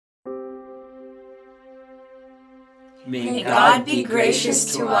May God be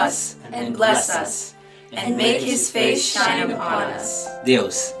gracious to us and bless us, and make his face shine upon us.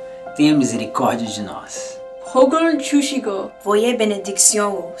 Deus, tenha misericórdia de nós. 복을 주시고 Voye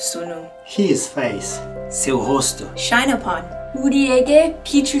benedicțion sunu. His face, Seu rosto Shine upon. 우리에게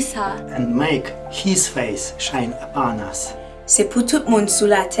비추사 and make his face shine upon us. C'est pour tout monde sous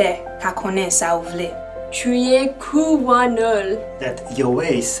la terre qu'a connaît sa ouvle. 주의 구원을 That your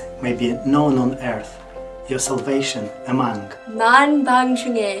ways may be known on earth, your salvation among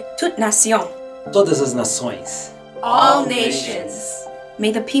만방중에 Toute nation. todas as nações. All nations.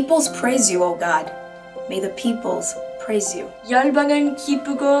 May the peoples praise you, O God. May the peoples praise you. 열방은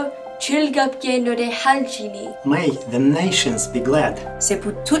기쁘고 즐겁게 노래할지니 May the nations be glad C'est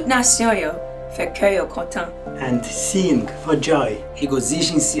pour toute nation yo, fait cœur yo content. and sing for joy.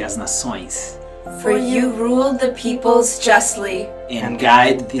 Regozijem-se as nações For you rule the peoples justly. and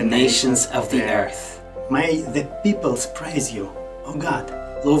guide the nations of the earth. May the peoples praise you, O God.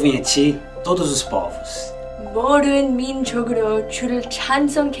 Louvem a ti todos os povos. 모든 민족으로 주를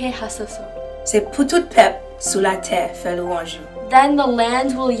찬송케 하소서. C'est pour tout peuple sous la terre fait louange. Then the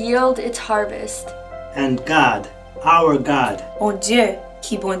land will yield its harvest. And God, our God, Bon Dieu,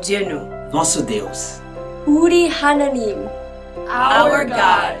 qui bon Dieu nous. Nosso Deus, 우리 하나님, Our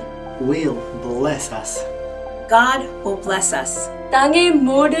God. will bless us. God will bless us. 땅의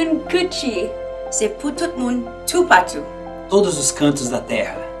모든 끝이 C'est pour tout monde, tout partout. todos os cantos da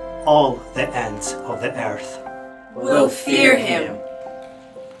terra. All the ends of the earth Will fear him.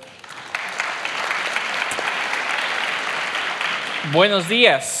 Buenos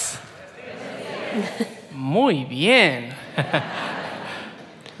días. Muy bien.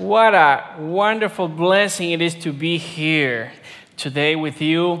 What a wonderful blessing it is to be here today with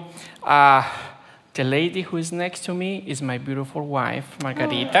you. The lady who is next to me is my beautiful wife,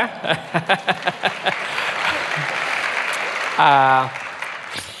 Margarita.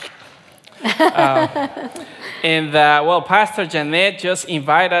 Well, Pastor Janet just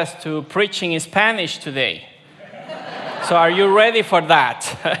invited us to preaching in Spanish today. So are you ready for that?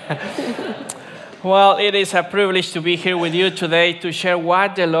 Well, it is a privilege to be here with you today to share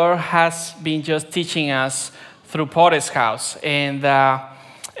what the Lord has been just teaching us through Potter's House.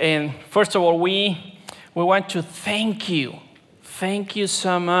 And first of all, we want to thank you. Thank you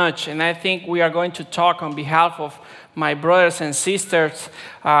so much. And I think we are going to talk on behalf of my brothers and sisters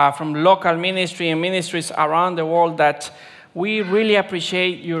from local ministry and ministries around the world that we really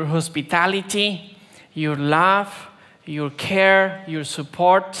appreciate your hospitality, your love, your care, your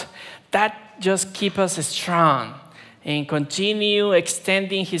support. That just keep us strong and continue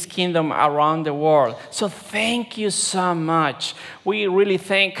extending his kingdom around the world. So thank you so much. We really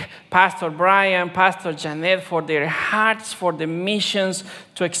thank Pastor Brian, Pastor Janet for their hearts, for the missions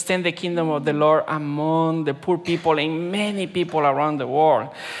to extend the kingdom of the Lord among the poor people and many people around the world.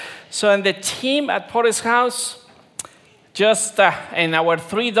 So and the team at Potter's House, and our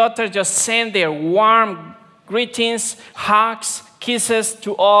three daughters just send their warm greetings, hugs, kisses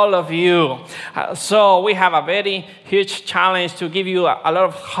to all of you. So we have a very huge challenge to give you a lot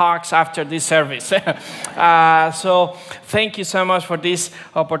of hugs after this service. So thank you so much for this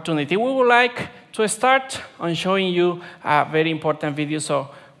opportunity. We would like to start on showing you a very important video, so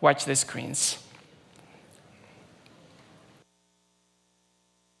watch the screens.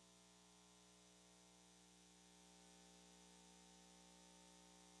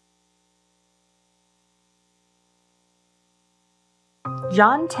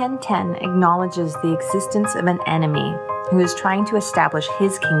 John 10:10 acknowledges the existence of an enemy who is trying to establish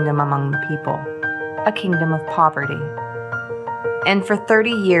his kingdom among the people, a kingdom of poverty. And for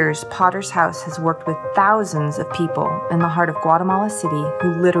 30 years, Potter's House has worked with thousands of people in the heart of Guatemala City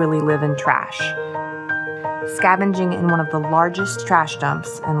who literally live in trash, scavenging in one of the largest trash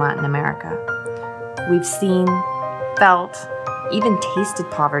dumps in Latin America. We've seen, felt, even tasted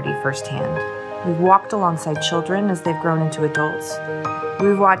poverty firsthand. We've walked alongside children as they've grown into adults.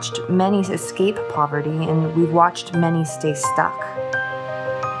 We've watched many escape poverty, and we've watched many stay stuck.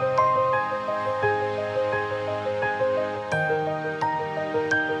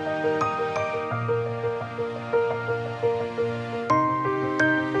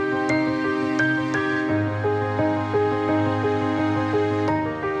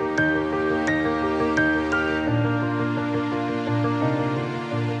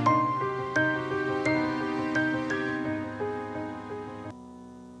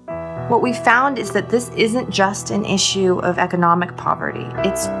 What we found is that this isn't just an issue of economic poverty,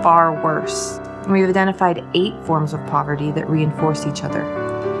 it's far worse. We've identified 8 forms of poverty that reinforce each other,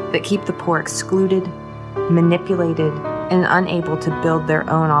 that keep the poor excluded, manipulated, and unable to build their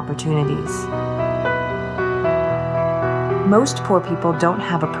own opportunities. Most poor people don't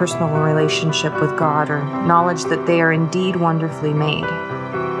have a personal relationship with God or knowledge that they are indeed wonderfully made.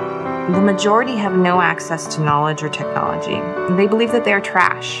 The majority have no access to knowledge or technology. They believe that they are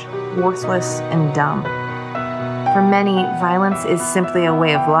trash, worthless, and dumb. For many, violence is simply a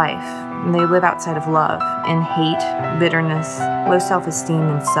way of life. They live outside of love, in hate, bitterness, low self-esteem,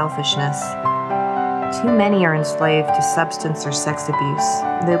 and selfishness. Too many are enslaved to substance or sex abuse.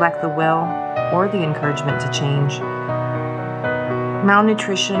 They lack the will or the encouragement to change.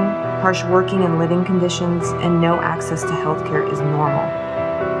 Malnutrition, harsh working and living conditions, and no access to healthcare is normal.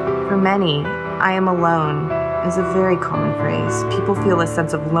 For many, "I am alone" is a very common phrase. People feel a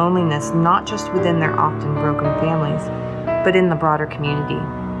sense of loneliness not just within their often broken families, but in the broader community.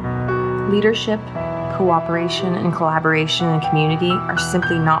 Leadership, cooperation, and collaboration in community are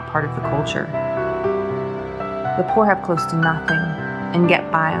simply not part of the culture. The poor have close to nothing and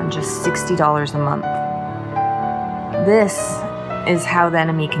get by on just $60 a month. This is how the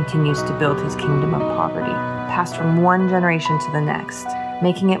enemy continues to build his kingdom of poverty, passed from one generation to the next,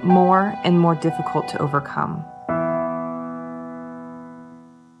 making it more and more difficult to overcome.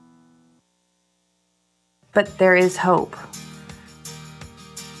 But there is hope.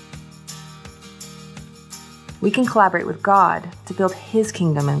 We can collaborate with God to build His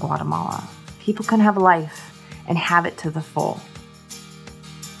kingdom in Guatemala. People can have life and have it to the full.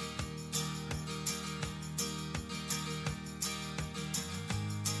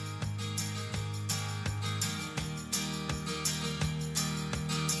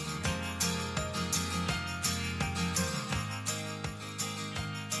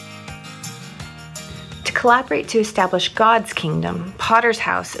 To collaborate to establish God's kingdom, Potter's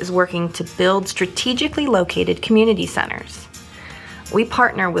House is working to build strategically located community centers. We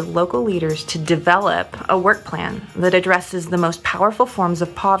partner with local leaders to develop a work plan that addresses the most powerful forms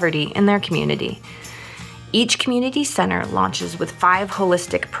of poverty in their community. Each community center launches with 5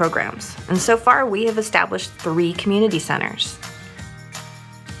 holistic programs, and so far we have established 3 community centers.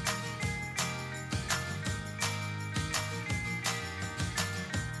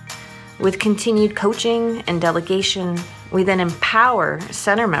 With continued coaching and delegation, we then empower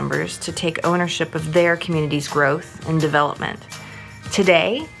center members to take ownership of their community's growth and development.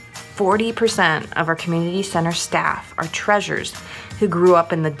 Today, 40% of our community center staff are treasures who grew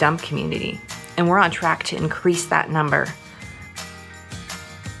up in the dump community, and we're on track to increase that number.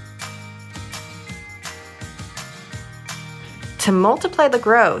 To multiply the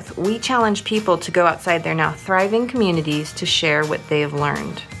growth, we challenge people to go outside their now thriving communities to share what they have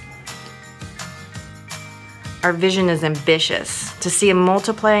learned. Our vision is ambitious, to see a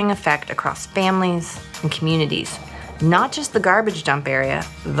multiplying effect across families and communities, not just the garbage dump area,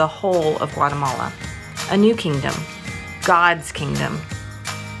 the whole of Guatemala. A new kingdom, God's kingdom.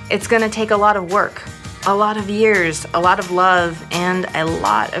 It's going to take a lot of work, a lot of years, a lot of love, and a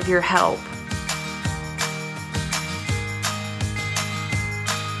lot of your help.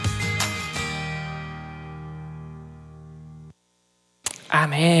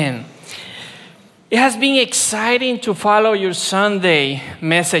 Amen. It has been exciting to follow your Sunday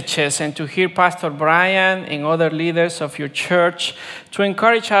messages and to hear Pastor Brian and other leaders of your church to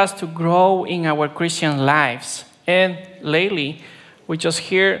encourage us to grow in our Christian lives. And lately, we just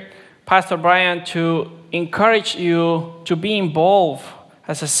hear Pastor Brian to encourage you to be involved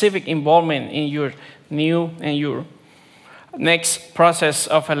as a civic involvement in your new and your next process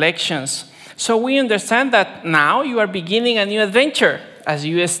of elections. So we understand that now you are beginning a new adventure as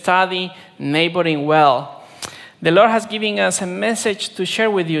you study neighboring well. The Lord has given us a message to share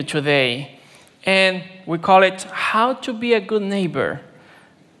with you today, and we call it How to Be a Good Neighbor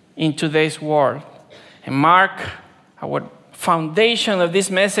in Today's World. And Mark, our foundation of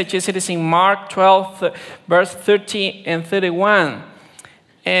this message is, it is in Mark 12, verse 30 and 31.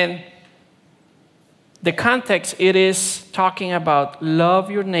 And the context, it is talking about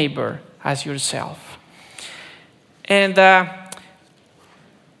love your neighbor as yourself. And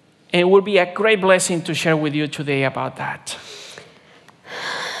it will be a great blessing to share with you today about that.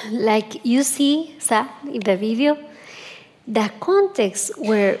 Like you see, Sa, in the video, the context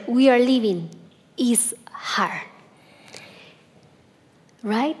where we are living is hard.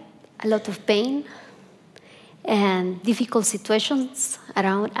 Right? A lot of pain and difficult situations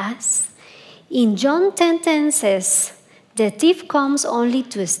around us. In John 10:10 says, "The thief comes only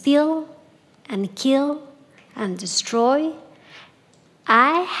to steal and kill and destroy.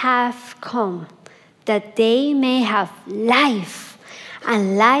 I have come that they may have life,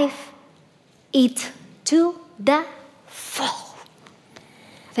 and life it to the full."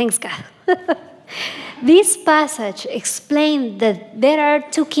 Thanks, God. This passage explains that there are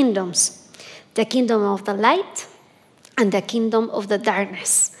 2 kingdoms, the kingdom of the light and the kingdom of the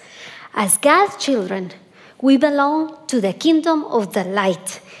darkness. As God's children, we belong to the kingdom of the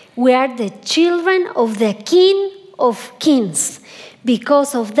light. We are the children of the King of Kings.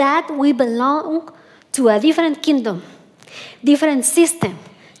 Because of that, we belong to a different kingdom, different system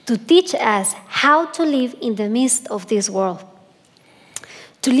to teach us how to live in the midst of this world.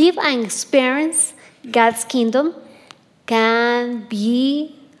 To live and experience God's kingdom can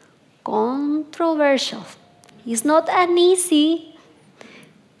be controversial. It's not an easy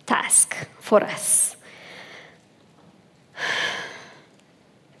task for us.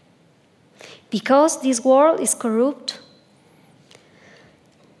 Because this world is corrupt,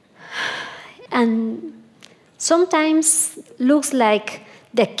 and sometimes looks like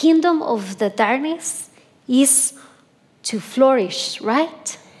the kingdom of the darkness is to flourish,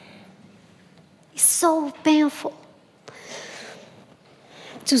 right? It's so painful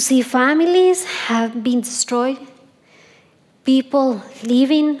to see families have been destroyed, people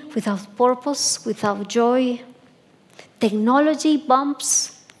living without purpose, without joy. Technology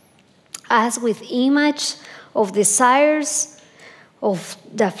bumps us with image of desires of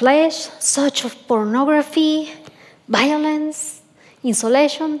the flesh, such as pornography, violence,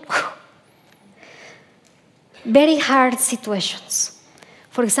 isolation. Very hard situations.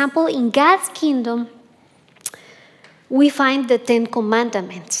 For example, in God's kingdom, we find the 10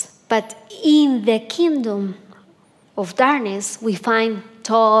 Commandments, but in the kingdom of darkness, we find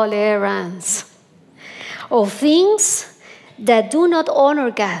tolerance of things that do not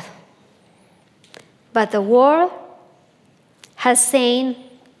honor God. But the world has saying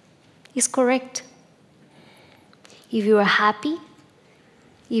is correct. If you are happy,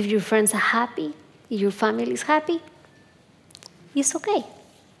 if your friends are happy, if your family is happy, it's okay.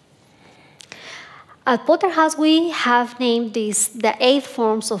 At Potter House, we have named this the 8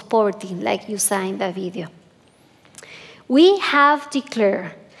 forms of poverty, like you saw in the video. We have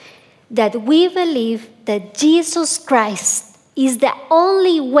declared that we believe that Jesus Christ is the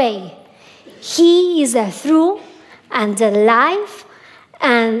only way. He is the truth and the life,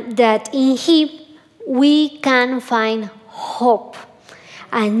 and that in Him we can find hope.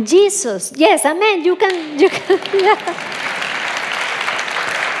 And Jesus, yes, amen, you can. Yeah.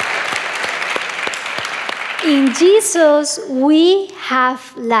 In Jesus, we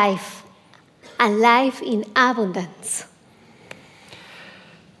have life, and life in abundance.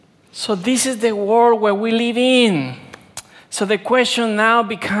 So this is the world where we live in. So the question now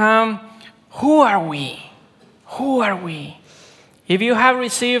becomes, who are we? Who are we? If you have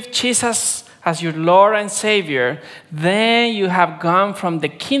received Jesus as your Lord and Savior, then you have gone from the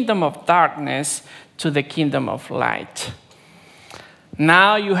kingdom of darkness to the kingdom of light.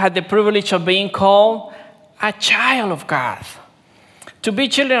 Now you have the privilege of being called a child of God. To be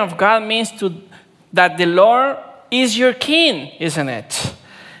children of God means that the Lord is your king, isn't it?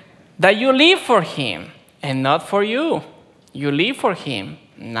 That you live for Him and not for you. You live for Him,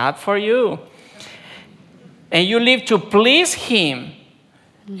 not for you. And you live to please Him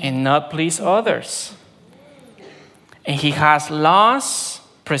and not please others. And He has laws,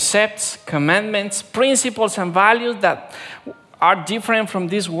 precepts, commandments, principles, and values that are different from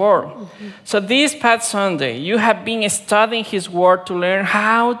this world. Mm-hmm. So this past Sunday, you have been studying His Word to learn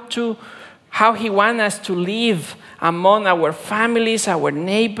how He wants us to live among our families, our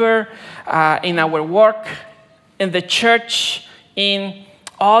neighbor, in our work, in the church, in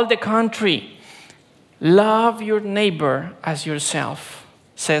all the country. Love your neighbor as yourself,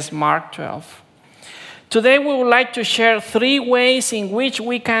 says Mark 12. Today we would like to share 3 ways in which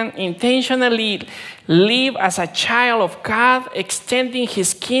we can intentionally live as a child of God, extending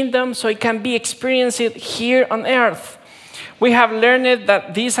His kingdom so it can be experienced here on earth. We have learned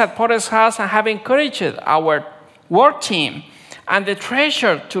that this at Potter's House and have encouraged our work team and the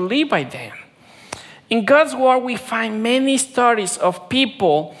treasure to live by them. In God's Word, we find many stories of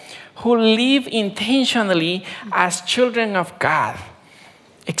people who live intentionally as children of God,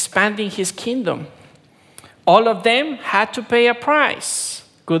 expanding His kingdom. All of them had to pay a price.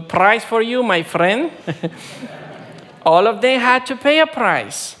 Good price for you, my friend. All of them had to pay a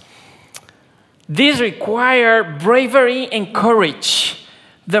price. This required bravery and courage.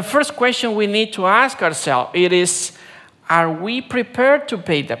 The first question we need to ask ourselves is, are we prepared to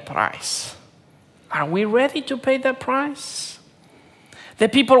pay the price? Are we ready to pay the price? The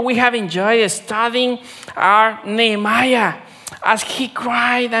people we have enjoyed studying are Nehemiah, as he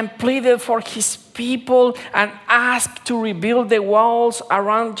cried and pleaded for his people and asked to rebuild the walls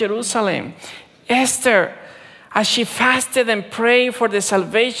around Jerusalem. Esther, as she fasted and prayed for the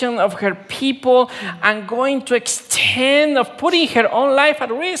salvation of her people and going to extent of putting her own life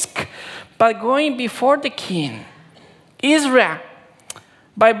at risk, but going before the king Israel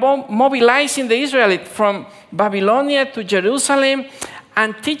by mobilizing the Israelites from Babylonia to Jerusalem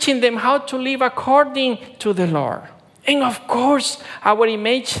and teaching them how to live according to the Lord. And of course, our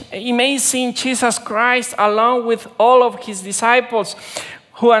amazing Jesus Christ, along with all of his disciples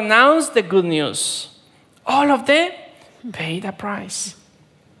who announced the good news. All of them paid a price.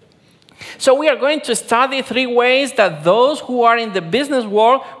 So we are going to study 3 ways that those who are in the business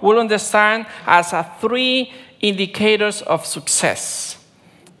world will understand as 3 indicators of success,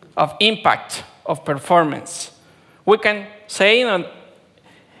 of impact, of performance. We can say,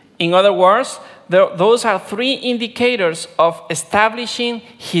 in other words, those are 3 indicators of establishing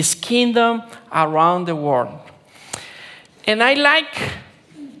his kingdom around the world. And I like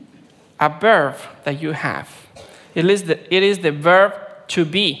a verb that you have. It is the verb to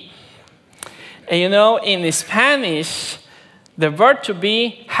be. And you know, in Spanish, the verb to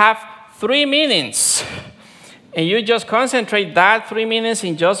be have 3 meanings. And you just concentrate that 3 meanings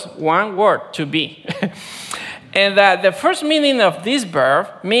in just one word, to be. And the first meaning of this verb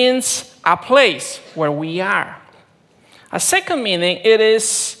means a place where we are. A second meaning, it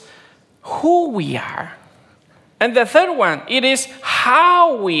is who we are. And the third one, it is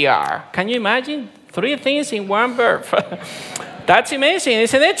how we are. Can you imagine? 3 things in one verb. That's amazing,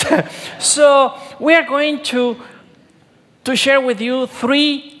 isn't it? So we are going to share with you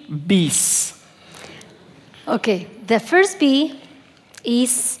 3 B's. Okay, the first B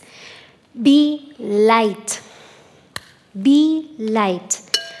is be light. Be light.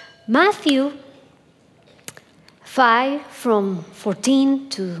 Matthew 5 from 14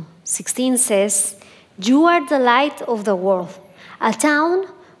 to 16 says, "You are the light of the world. A town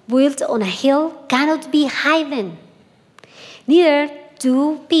built on a hill cannot be hidden. Neither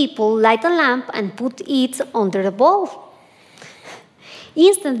do people light a lamp and put it under a bowl.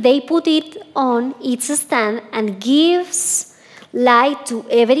 Instead, they put it on its stand and gives light to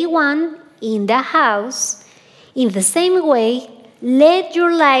everyone in the house. In the same way, let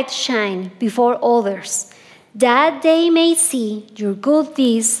your light shine before others, that they may see your good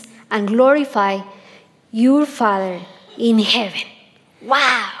deeds and glorify your Father in heaven."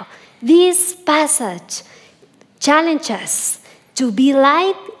 Wow! This passage challenges us to be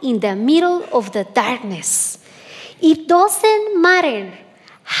light in the middle of the darkness. It doesn't matter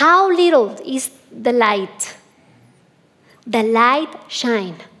how little is the light. The light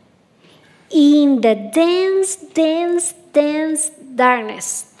shines. In the dense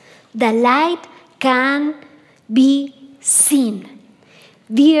darkness, the light can be seen.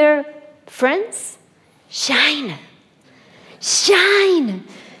 Dear friends, shine. Shine.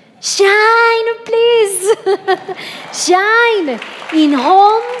 Shine, please. Shine in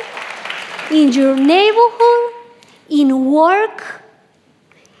home, in your neighborhood, in work,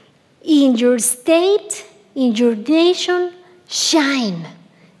 in your state, in your nation. Shine.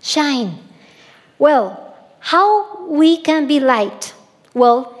 Shine. Well, how we can be light?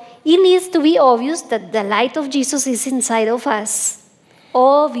 Well, it needs to be obvious that the light of Jesus is inside of us.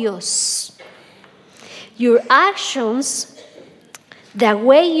 Obvious. Your actions, the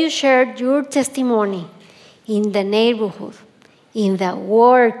way you shared your testimony in the neighborhood, in the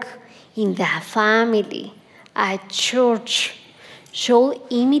work, in the family, at church, should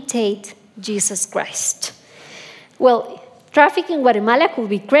imitate Jesus Christ. Well, traffic in Guatemala could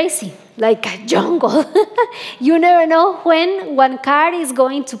be crazy, like a jungle. You never know when one car is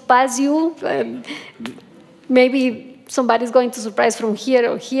going to pass you. Maybe somebody's going to surprise from here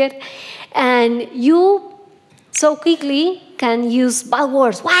or here. And you so quickly can use bad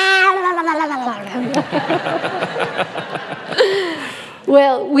words.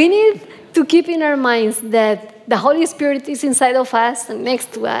 Well, we need to keep in our minds that the Holy Spirit is inside of us and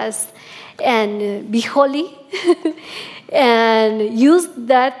next to us, and be holy and use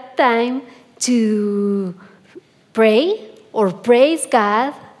that time to pray or praise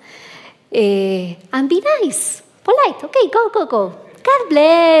God and be nice, polite. Okay, go. God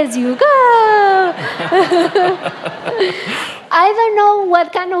bless you. Go. I don't know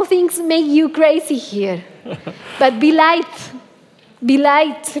what kind of things make you crazy here, but be light. Be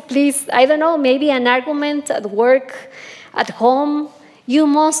light, please. I don't know, maybe an argument at work, at home. You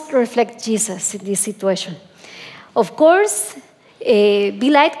must reflect Jesus in this situation. Of course, be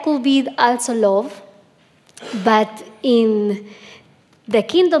light could be also love, but in the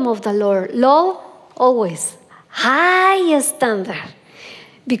kingdom of the Lord, love always high standard,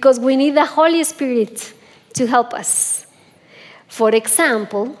 because we need the Holy Spirit to help us. For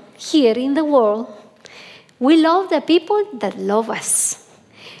example, here in the world, we love the people that love us.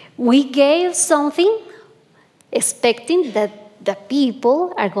 We gave something expecting that the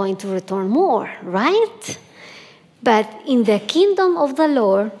people are going to return more, right? But in the kingdom of the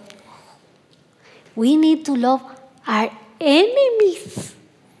Lord, we need to love our enemies.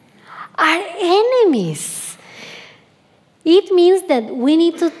 Our enemies. It means that we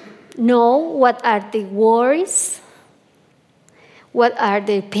need to know what are the worries, what are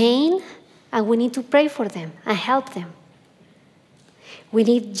the pain, and we need to pray for them and help them. We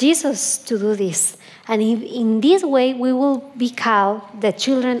need Jesus to do this. And in this way, we will be called the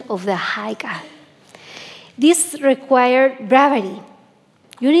children of the high God. This requires bravery.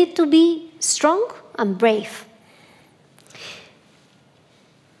 You need to be strong and brave.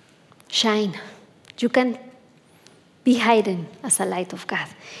 Shine. You can be hidden as a light of God.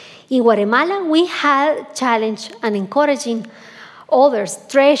 In Guatemala, we had challenged and encouraging others,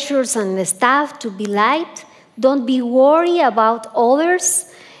 treasures and the staff to be light. Don't be worried about others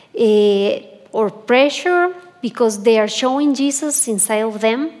or pressure because they are showing Jesus inside of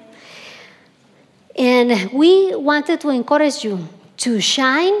them. And we wanted to encourage you to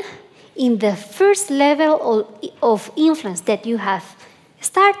shine in the first level of influence that you have.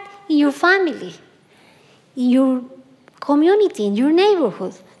 Start in your family, in your community, in your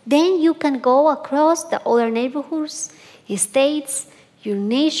neighborhood. Then you can go across the other neighborhoods, states, your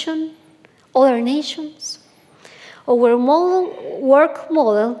nation, other nations. Our work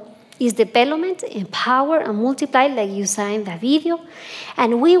model is development, empower, and multiply, like you saw in the video.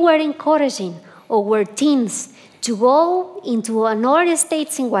 And we were encouraging our teens to go into another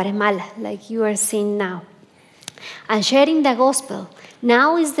states in Guatemala, like you are seeing now, and sharing the gospel.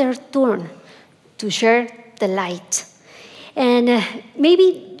 Now is their turn to share the light. And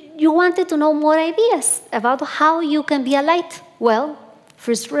maybe you wanted to know more ideas about how you can be a light. Well,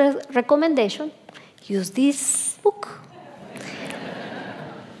 first recommendation, use this book.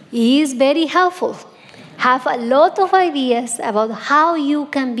 It is very helpful. Have a lot of ideas about how you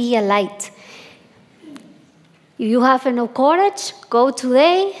can be a light. If you have enough courage, go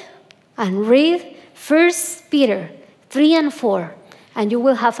today and read 1 Peter 3 and 4, and you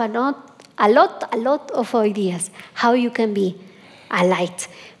will have a lot of ideas how you can be a light.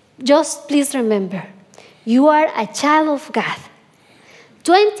 Just please remember, you are a child of God.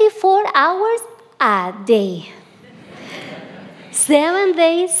 24 hours a day. 7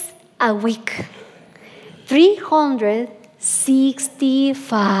 days a week.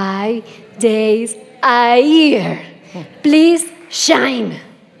 365 days a year. Please shine.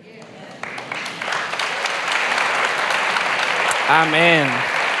 Amen.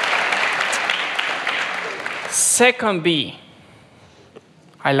 Second B.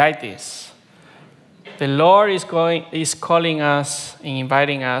 I like this. The Lord is calling us and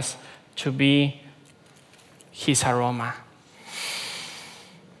inviting us to be His aroma.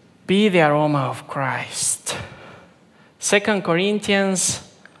 Be the aroma of Christ. 2 Corinthians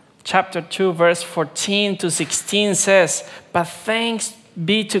chapter 2, verse 14 to 16 says, "But thanks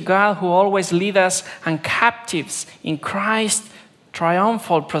be to God who always leads us and captives in Christ's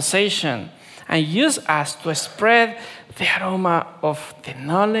triumphal procession and use us to spread the aroma of the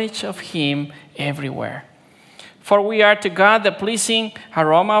knowledge of Him everywhere. For we are to God the pleasing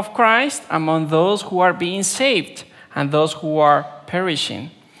aroma of Christ among those who are being saved and those who are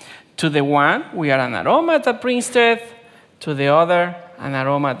perishing. To the one, we are an aroma that brings death, to the other, an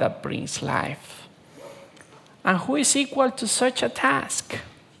aroma that brings life. And who is equal to such a task?"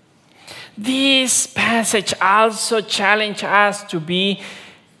 This passage also challenges us to be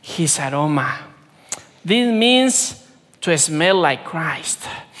His aroma. This means to smell like Christ.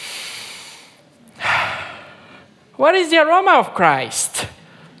 What is the aroma of Christ?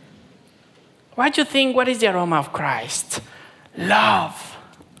 What do you think? What is the aroma of Christ? Love.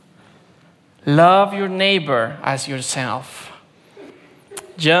 Love your neighbor as yourself.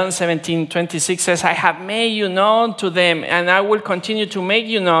 John 17:26 says, "I have made you known to them, and I will continue to make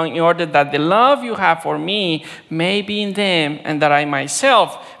you known in order that the love you have for me may be in them, and that I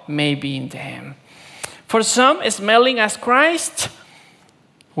myself may be in them." For some, smelling as Christ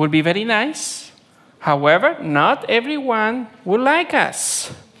will be very nice. However, not everyone will like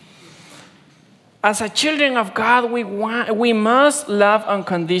us. As a children of God, we must love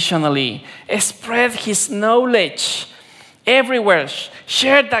unconditionally, spread His knowledge everywhere,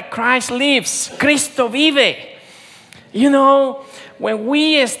 share that Christ lives, Cristo vive. You know, when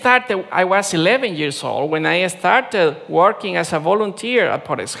we started, I was 11 years old when I started working as a volunteer at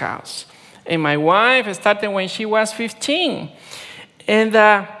Potter's House. And my wife started when she was 15. And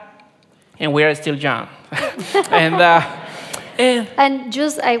we are still young. And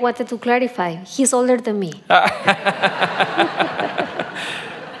just I wanted to clarify, he's older than me.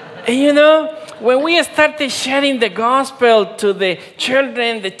 And you know, when we started sharing the gospel to the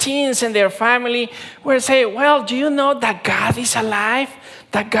children, the teens, and their family, we're saying, well, do you know that God is alive?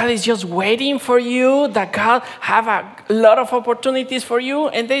 That God is just waiting for you? That God have a lot of opportunities for you?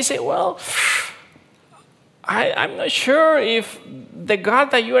 And they say, well, I'm not sure if the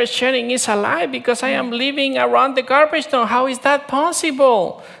God that you are sharing is alive because I am living around the garbage dump. How is that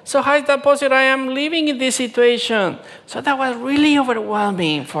possible? So how is that possible? I am living in this situation. So that was really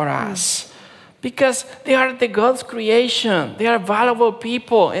overwhelming for us because they are the God's creation. They are valuable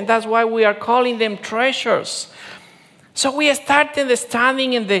people, and that's why we are calling them treasures. So we started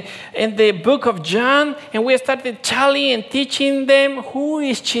studying in the book of John, and we started telling and teaching them who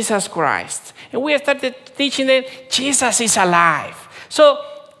is Jesus Christ. And we started teaching them Jesus is alive. So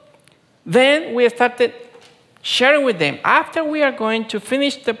then we started sharing with them. After we are going to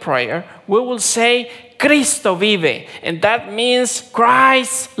finish the prayer, we will say, Cristo vive. And that means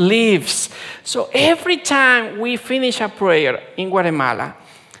Christ lives. So every time we finish a prayer in Guatemala,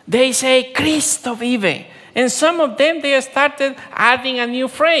 they say, Cristo vive. And some of them, they started adding a new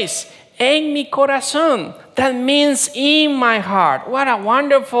phrase, en mi corazón. That means in my heart. What a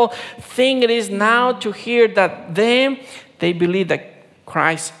wonderful thing it is now to hear that they believe that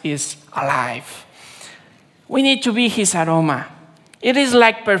Christ is alive. We need to be his aroma. It is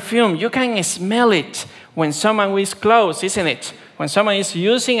like perfume. You can smell it when someone is close, isn't it? When someone is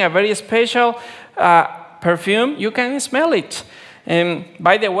using a very special perfume, you can smell it. And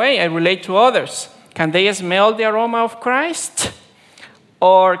by the way, I relate to others. Can they smell the aroma of Christ?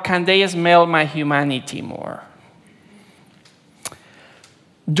 Or can they smell my humanity more?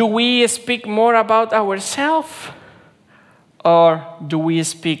 Do we speak more about ourselves? Or do we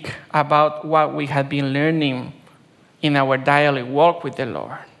speak about what we have been learning in our daily walk with the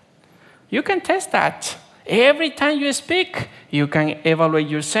Lord? You can test that. Every time you speak, you can evaluate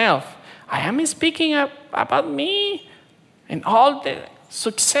yourself. I am speaking about me and all the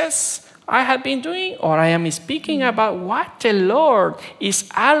success I have been doing, or I am speaking about what the Lord is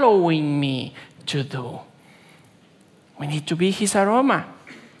allowing me to do. We need to be his aroma.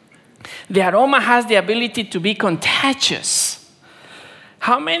 The aroma has the ability to be contagious.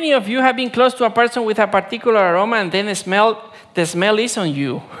 How many of you have been close to a person with a particular aroma and then the smell is on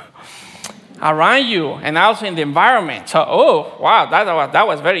you, around you, and also in the environment? So, oh, wow, that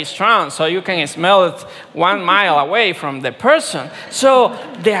was very strong. So you can smell it 1 mile away from the person. So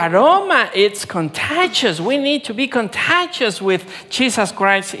the aroma, it's contagious. We need to be contagious with Jesus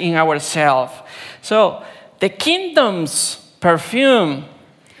Christ in ourselves. So the kingdom's perfume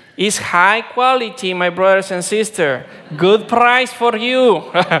is high quality, my brothers and sisters. Good price for you.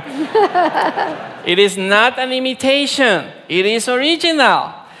 It is not an imitation. It is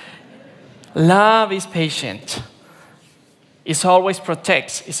original. Love is patient. It always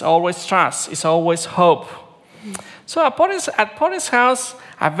protects. It always trusts. It always hope. So at Porter's House,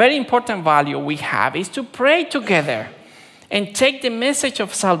 a very important value we have is to pray together and take the message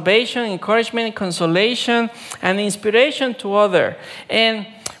of salvation, encouragement, consolation, and inspiration to others. And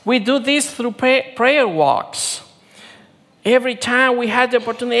we do this through prayer walks. Every time we have the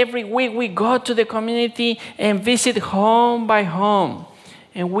opportunity, every week we go to the community and visit home by home.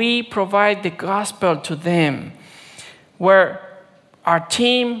 And we provide the gospel to them, where our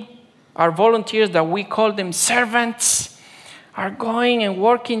team, our volunteers that we call them servants, are going and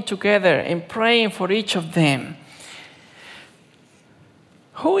working together and praying for each of them.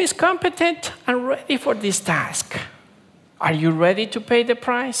 Who is competent and ready for this task? Are you ready to pay the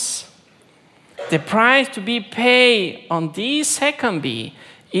price? The price to be paid on this second B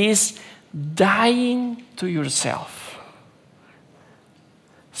is dying to yourself.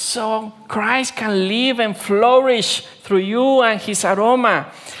 So Christ can live and flourish through you and his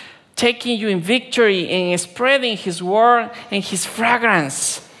aroma, taking you in victory and spreading his word and his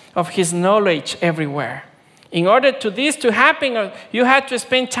fragrance of his knowledge everywhere. In order to this to happen, you have to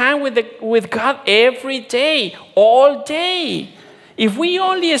spend time with God every day, all day. If we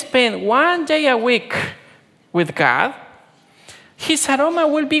only spend 1 day a week with God, his aroma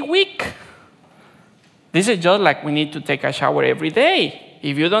will be weak. This is just like we need to take a shower every day.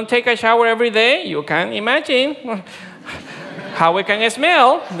 If you don't take a shower every day, you can imagine how we can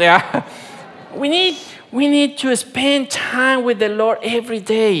smell. Yeah. We need to spend time with the Lord every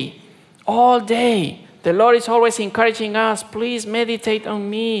day, all day. The Lord is always encouraging us, please meditate on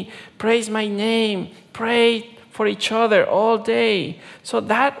me, praise my name, pray for each other all day. So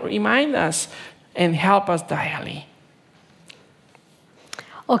that reminds us and help us daily.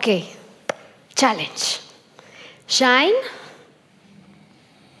 Okay, challenge. Shine.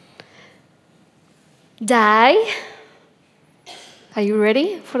 Die. Are you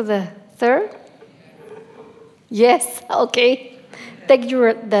ready for the third? Yes, okay. Take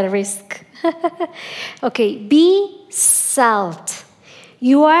the risk. Okay, be salt.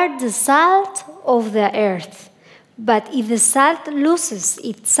 You are the salt of the earth. But if the salt loses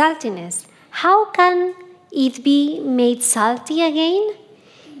its saltiness, how can it be made salty again?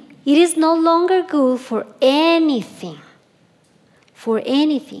 It is no longer good for anything. For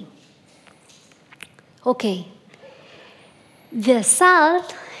anything. Okay. The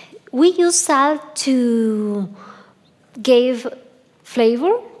salt, we use salt to give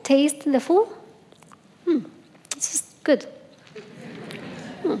flavor, taste in the food. This is good.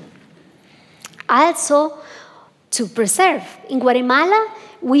 Also, to preserve. In Guatemala,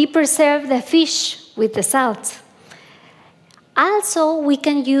 we preserve the fish with the salt. Also, we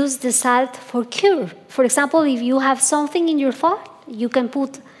can use the salt for cure. For example, if you have something in your throat, you can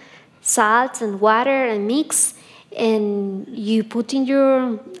put salt and water and mix, and you put in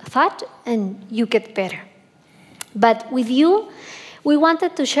your throat, and you get better. But with you, we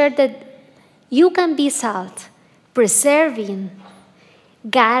wanted to share that you can be salt, preserving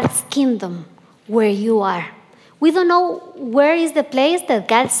God's kingdom where you are. We don't know where is the place that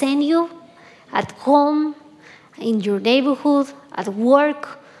God sent you, at home, in your neighborhood, at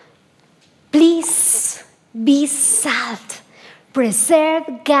work. Please be salt.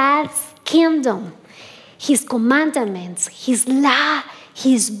 Preserve God's kingdom, His commandments, His law,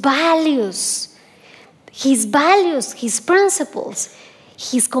 His values, His principles,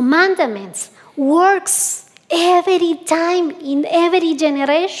 His commandments works every time in every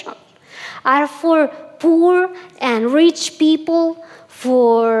generation, are for poor and rich people,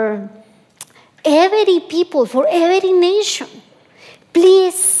 for every nation.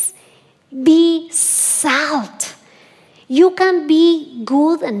 Please be salt. You can be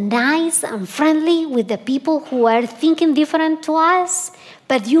good and nice and friendly with the people who are thinking different to us,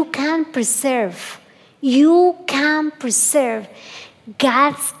 but you can preserve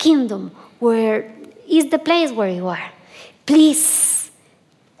God's kingdom, where is the place where you are. Please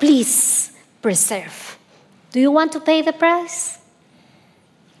preserve. Do you want to pay the price?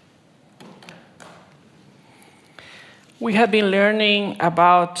 We have been learning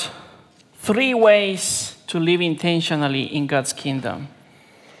about 3 ways to live intentionally in God's kingdom.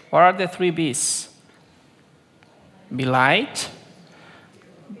 What are the 3 B's? Be light,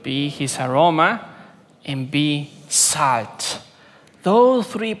 be His aroma, and be salt. Those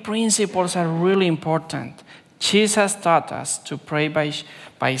 3 principles are really important. Jesus taught us to pray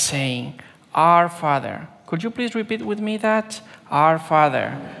by saying, Our Father. Could you please repeat with me that? Our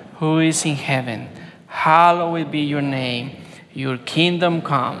Father, who is in heaven, hallowed be your name. Your kingdom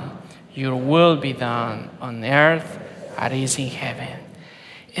come. Your will be done on earth as it is in heaven.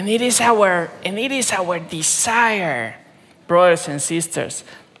 And it is our desire, brothers and sisters,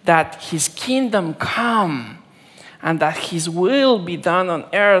 that His kingdom come and that His will be done on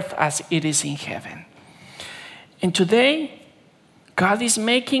earth as it is in heaven. And today, God is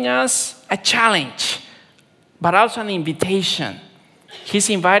making us a challenge, but also an invitation. He's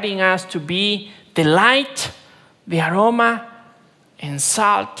inviting us to be the light, the aroma, and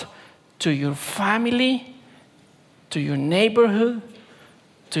salt to your family, to your neighborhood,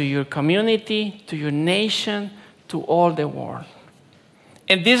 to your community, to your nation, to all the world.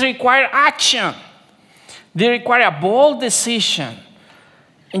 And this requires action. They require a bold decision.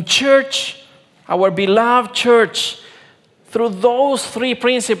 In church, our beloved church, through those 3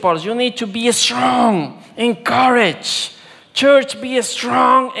 principles, you need to be strong, encourage. Church, be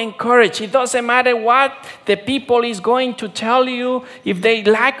strong, encourage. It doesn't matter what the people is going to tell you, if they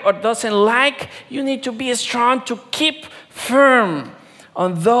like or doesn't like, you need to be strong to keep firm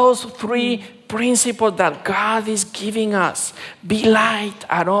on those 3 principles that God is giving us. Be light,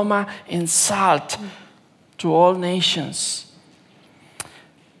 aroma, and salt to all nations.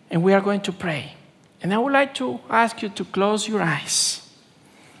 And we are going to pray. And I would like to ask you to close your eyes.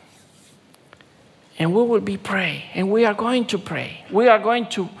 And we will be praying. And we are going to pray. We are going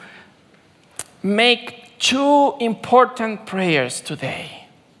to make 2 important prayers today.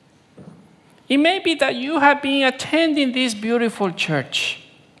 It may be that you have been attending this beautiful church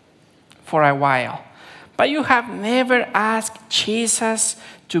for a while, but you have never asked Jesus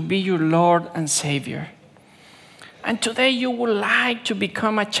to be your Lord and Savior. And today you would like to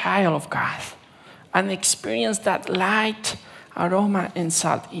become a child of God and experience that light, aroma, and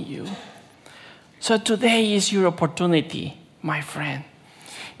salt in you. So today is your opportunity, my friend.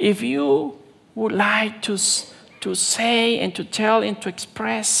 If you would like to say and to tell and to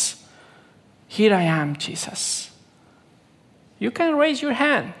express, here I am, Jesus. You can raise your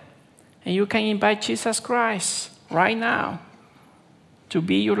hand and you can invite Jesus Christ right now to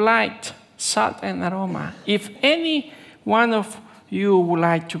be your light, salt and aroma. If any one of you would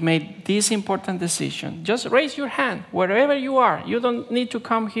like to make this important decision, just raise your hand wherever you are. You don't need to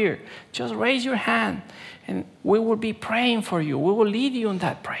come here. Just raise your hand, and we will be praying for you. We will lead you in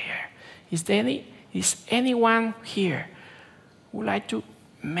that prayer. Is anyone here who would like to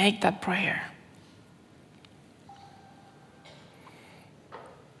make that prayer?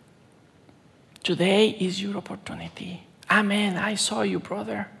 Today is your opportunity. Amen. I saw you,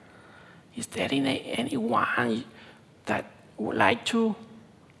 brother. Is there anyone that would like to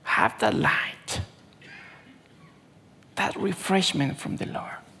have that light, that refreshment from the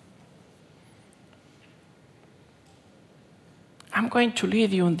Lord? I'm going to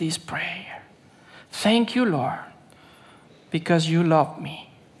lead you in this prayer. Thank you, Lord, because you love me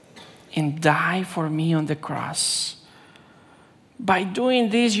and died for me on the cross. By doing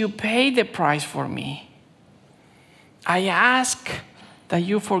this, you paid the price for me. I ask that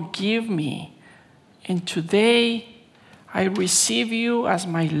you forgive me, and today I receive you as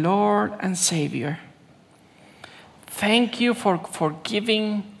my Lord and Savior. Thank you for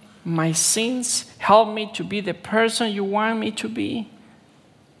forgiving my sins. Help me to be the person you want me to be.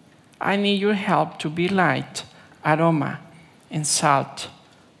 I need your help to be light, aroma, and salt.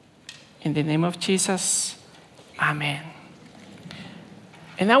 In the name of Jesus, amen.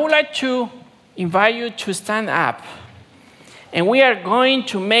 And I would like to invite you to stand up. And we are going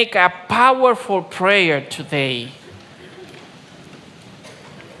to make a powerful prayer today.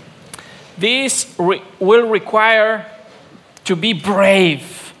 This will require to be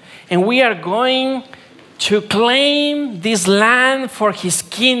brave. And we are going to claim this land for his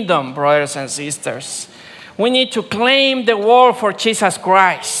kingdom, brothers and sisters. We need to claim the world for Jesus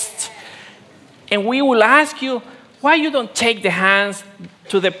Christ. And we will ask you, why you don't take the hands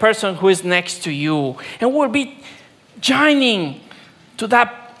to the person who is next to you? And we'll be joining to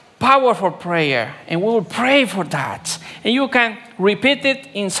that powerful prayer. And we will pray for that. And you can repeat it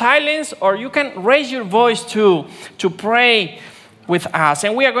in silence, or you can raise your voice too to pray with us.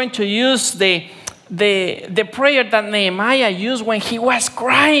 And we are going to use the prayer that Nehemiah used when he was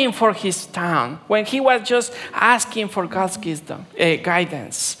crying for his town, when he was just asking for God's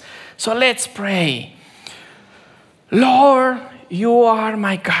guidance. So let's pray. Lord, you are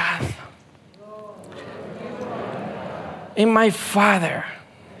my God and my Father.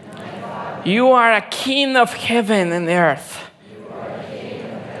 You are a King of heaven and earth.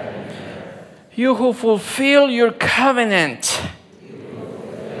 You who fulfill your covenant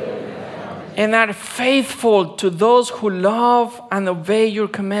and are faithful to those who love and obey your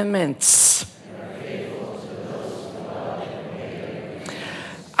commandments.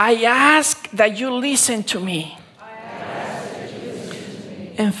 I ask that you listen to me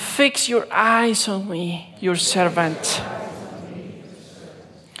and fix your eyes on me, your servant,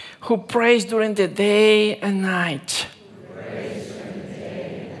 who prays during the day and night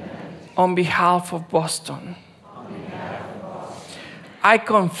on behalf of Boston. I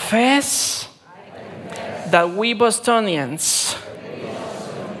confess that we Bostonians,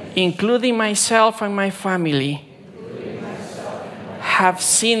 including myself and my family, have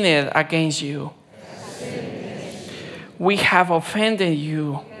sinned against you. We have offended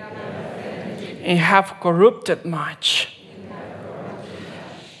you and have corrupted much.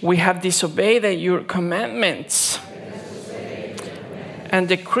 We have disobeyed your commandments and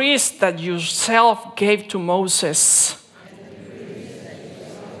decrees that you yourself gave to Moses.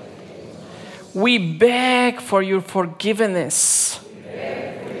 We beg for your forgiveness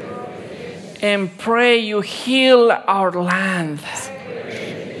and pray you heal our land.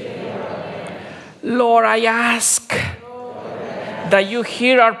 Lord, I ask that you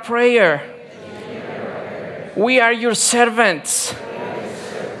hear our prayer. We are your servants,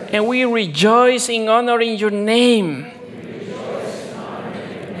 and we rejoice in honoring your name.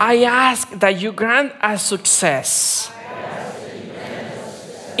 I ask that you grant us success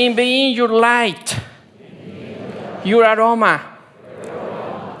in being your light, your aroma,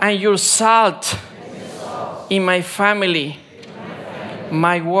 and your salt in my family,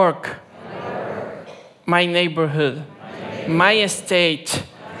 my work, my neighborhood, my estate,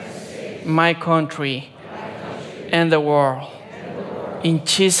 my country, and the world. In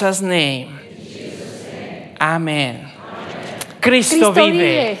Jesus' name, amen. Cristo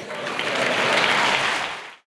vive.